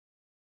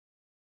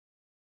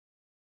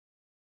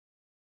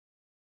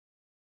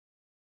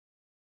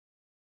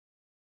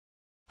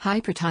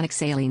Hypertonic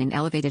saline and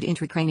elevated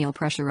intracranial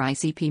pressure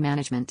ICP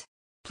management.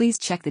 Please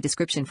check the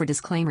description for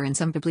disclaimer and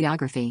some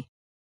bibliography.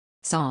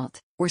 Salt,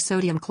 or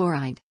sodium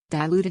chloride,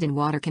 diluted in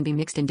water can be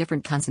mixed in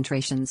different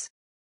concentrations.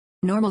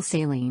 Normal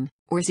saline,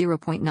 or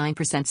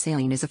 0.9%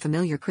 saline is a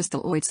familiar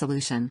crystalloid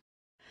solution.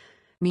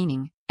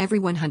 Meaning, every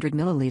 100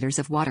 milliliters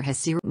of water has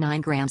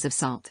 0.9 grams of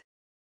salt.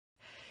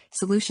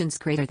 Solutions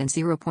greater than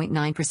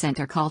 0.9%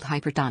 are called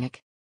hypertonic.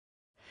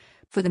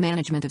 For the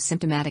management of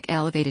symptomatic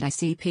elevated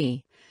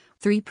ICP,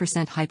 3%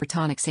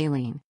 hypertonic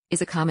saline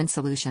is a common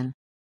solution.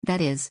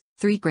 That is,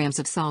 3 grams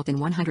of salt in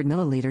 100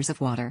 milliliters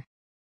of water.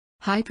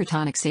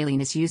 Hypertonic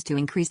saline is used to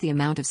increase the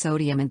amount of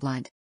sodium in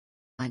blood.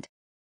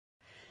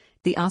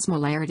 The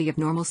osmolarity of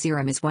normal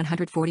serum is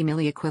 140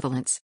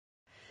 milliequivalents.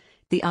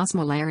 The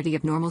osmolarity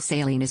of normal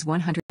saline is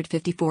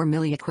 154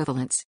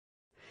 milliequivalents.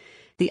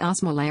 The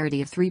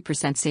osmolarity of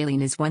 3%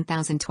 saline is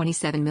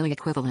 1027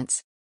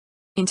 milliequivalents.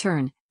 In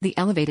turn, the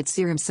elevated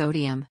serum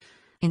sodium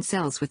in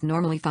cells with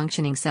normally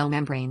functioning cell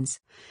membranes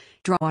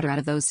draw water out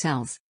of those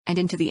cells and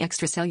into the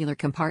extracellular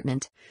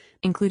compartment,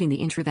 including the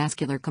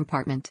intravascular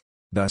compartment.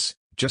 Thus,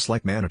 just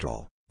like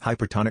mannitol,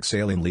 hypertonic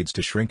saline leads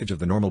to shrinkage of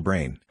the normal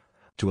brain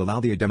to allow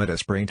the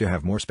edematous brain to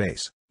have more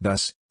space,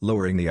 thus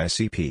lowering the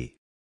ICP.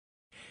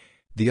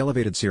 The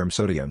elevated serum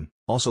sodium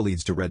also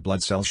leads to red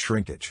blood cell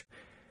shrinkage,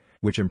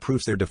 which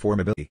improves their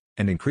deformability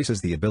and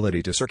increases the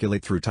ability to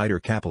circulate through tighter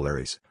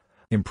capillaries,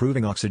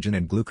 improving oxygen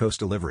and glucose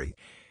delivery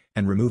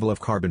and removal of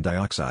carbon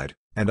dioxide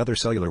and other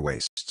cellular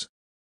wastes.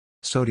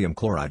 Sodium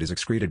chloride is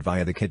excreted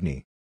via the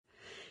kidney.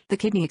 The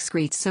kidney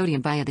excretes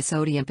sodium via the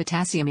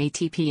sodium-potassium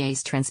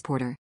ATPase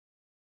transporter.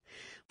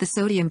 The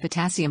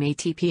sodium-potassium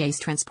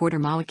ATPase transporter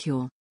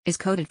molecule is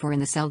coded for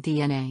in the cell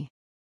DNA.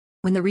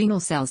 When the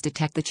renal cells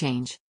detect the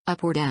change,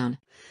 up or down,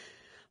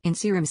 in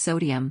serum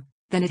sodium,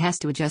 then it has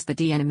to adjust the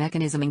DNA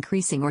mechanism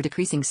increasing or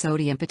decreasing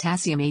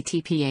sodium-potassium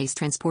ATPase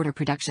transporter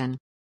production.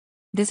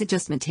 This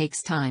adjustment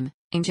takes time,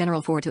 in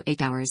general 4 to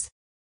 8 hours.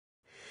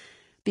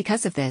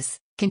 Because of this,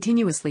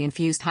 continuously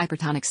infused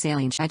hypertonic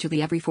saline gradually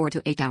every 4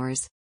 to 8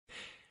 hours.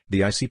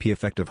 The ICP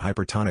effect of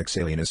hypertonic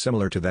saline is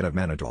similar to that of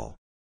mannitol.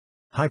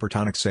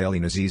 Hypertonic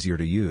saline is easier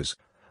to use,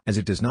 as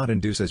it does not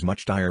induce as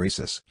much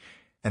diuresis,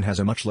 and has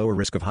a much lower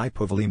risk of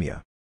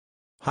hypovolemia.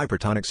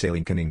 Hypertonic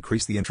saline can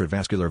increase the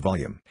intravascular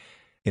volume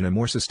in a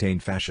more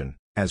sustained fashion,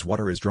 as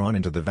water is drawn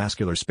into the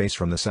vascular space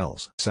from the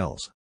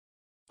cells.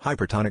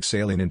 Hypertonic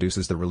saline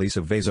induces the release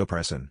of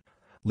vasopressin,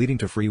 leading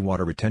to free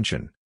water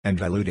retention, and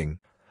diluting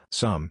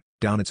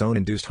down its own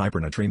induced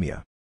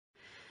hypernatremia.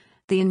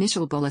 The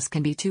initial bolus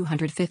can be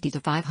 250 to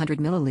 500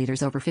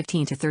 milliliters over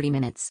 15 to 30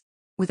 minutes,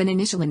 with an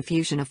initial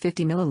infusion of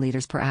 50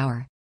 milliliters per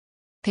hour.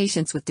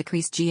 Patients with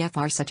decreased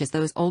GFR such as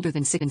those older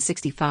than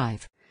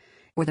 65,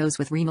 or those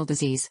with renal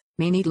disease,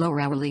 may need lower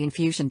hourly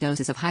infusion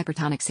doses of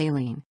hypertonic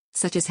saline,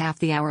 such as half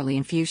the hourly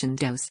infusion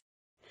dose.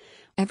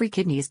 Every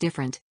kidney is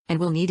different, and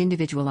will need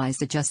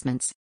individualized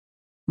adjustments.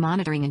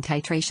 Monitoring and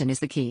titration is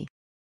the key.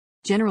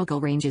 General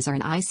goal ranges are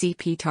an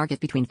ICP target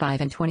between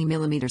 5 and 20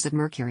 millimeters of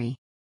mercury,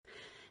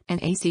 an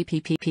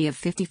ACPPP of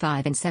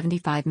 55 and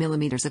 75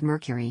 millimeters of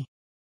mercury.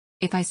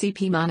 If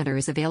ICP monitor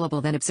is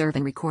available, then observe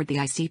and record the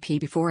ICP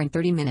before and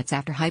 30 minutes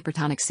after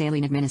hypertonic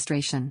saline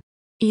administration.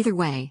 Either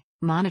way,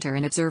 monitor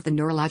and observe the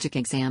neurologic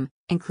exam,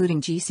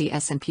 including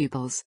GCS and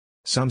pupils.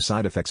 Some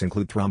side effects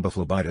include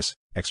thrombophlebitis,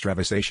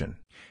 extravasation,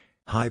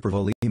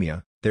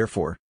 hypervolemia,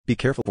 therefore, be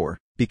careful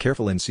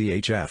in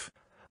CHF,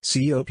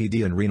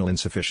 COPD and renal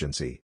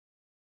insufficiency.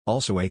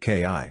 Also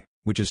AKI,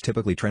 which is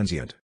typically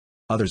transient.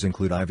 Others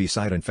include IV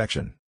site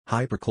infection,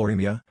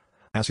 hyperchloremia,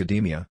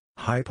 acidemia,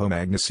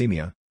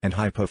 hypomagnesemia, and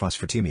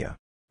hypophosphatemia.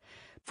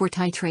 For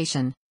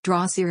titration,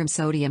 draw serum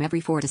sodium every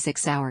 4 to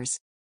 6 hours.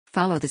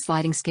 Follow the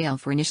sliding scale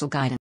for initial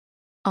guidance.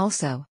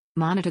 Also,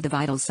 monitor the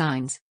vital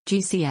signs,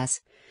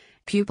 GCS,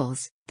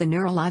 pupils, the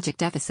neurologic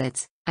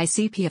deficits,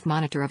 ICP if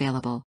monitor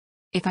available.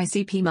 If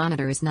ICP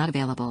monitor is not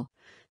available,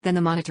 then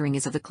the monitoring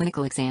is of the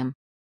clinical exam.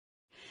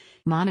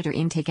 Monitor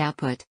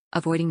intake-output,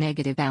 avoiding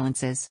negative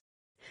balances.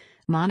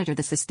 Monitor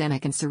the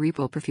systemic and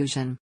cerebral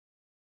perfusion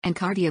and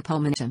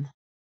cardiopulmonation.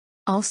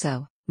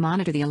 Also,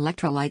 monitor the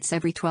electrolytes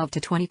every 12 to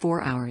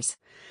 24 hours.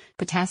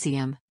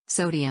 Potassium,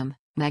 sodium,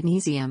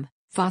 magnesium,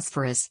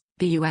 phosphorus,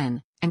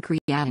 BUN, and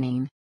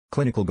creatinine.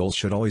 Clinical goals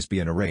should always be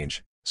in a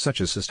range,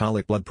 such as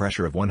systolic blood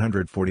pressure of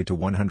 140 to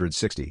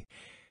 160,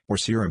 or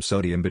serum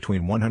sodium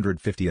between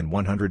 150 and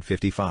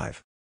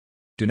 155.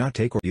 Do not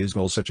take or use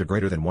goals such as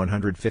greater than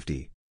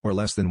 150, or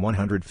less than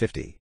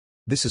 150.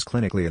 This is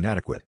clinically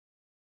inadequate.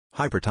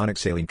 Hypertonic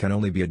saline can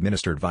only be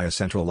administered via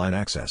central line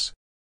access.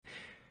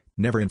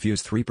 Never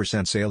infuse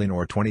 3% saline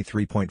or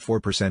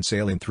 23.4%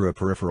 saline through a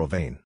peripheral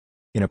vein.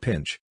 In a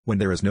pinch, when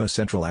there is no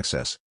central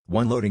access,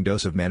 one loading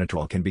dose of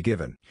mannitol can be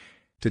given.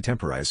 To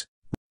temporize,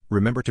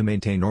 remember to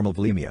maintain normal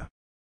volemia.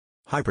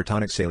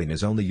 Hypertonic saline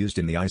is only used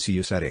in the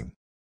ICU setting.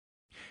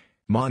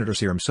 Monitor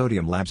serum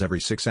sodium labs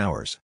every 6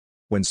 hours.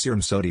 When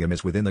serum sodium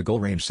is within the goal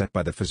range set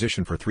by the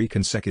physician for 3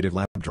 consecutive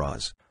lab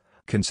draws,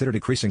 consider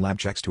decreasing lab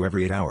checks to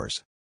every 8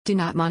 hours. Do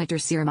not monitor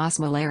serum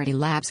osmolarity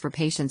labs for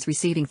patients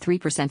receiving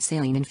 3%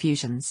 saline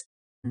infusions.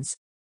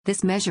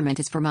 This measurement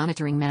is for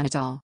monitoring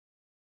mannitol.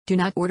 Do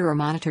not order or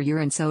monitor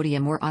urine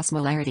sodium or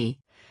osmolarity.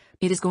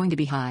 It is going to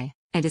be high,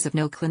 and is of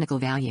no clinical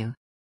value.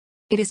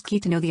 It is key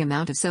to know the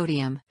amount of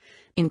sodium,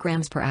 in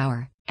grams per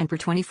hour, and per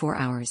 24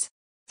 hours.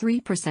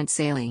 3%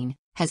 saline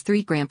has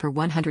 3 gram per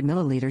 100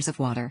 milliliters of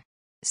water.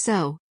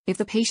 So, if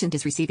the patient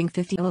is receiving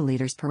 50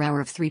 milliliters per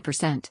hour of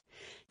 3%,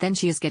 then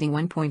she is getting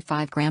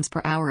 1.5 grams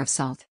per hour of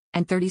salt,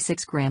 and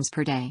 36 grams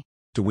per day.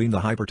 To wean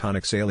the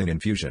hypertonic saline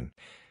infusion,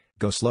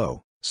 go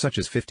slow, such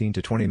as 15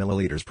 to 20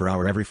 milliliters per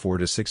hour every 4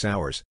 to 6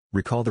 hours,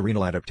 recall the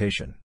renal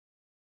adaptation.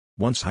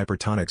 Once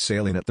hypertonic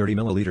saline at 30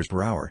 milliliters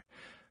per hour,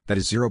 that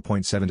is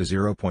 0.7 to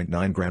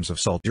 0.9 grams of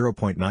salt,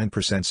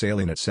 0.9%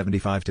 saline at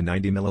 75 to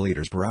 90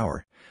 milliliters per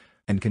hour,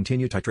 and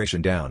continue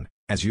titration down,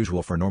 as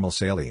usual for normal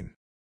saline.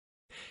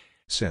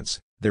 Since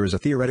there is a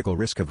theoretical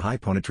risk of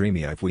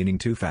hyponatremia if weaning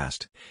too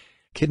fast,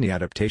 kidney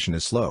adaptation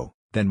is slow,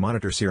 then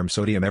monitor serum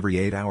sodium every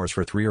 8 hours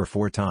for 3 or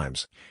 4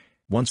 times,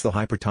 once the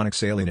hypertonic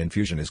saline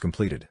infusion is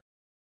completed.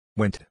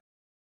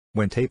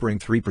 When tapering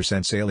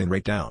 3% saline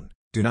rate down,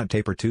 do not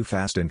taper too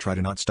fast and try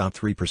to not stop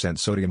 3%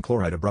 sodium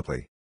chloride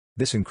abruptly.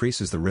 This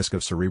increases the risk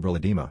of cerebral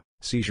edema,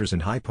 seizures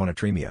and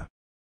hyponatremia.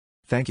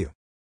 Thank you.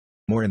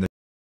 More in the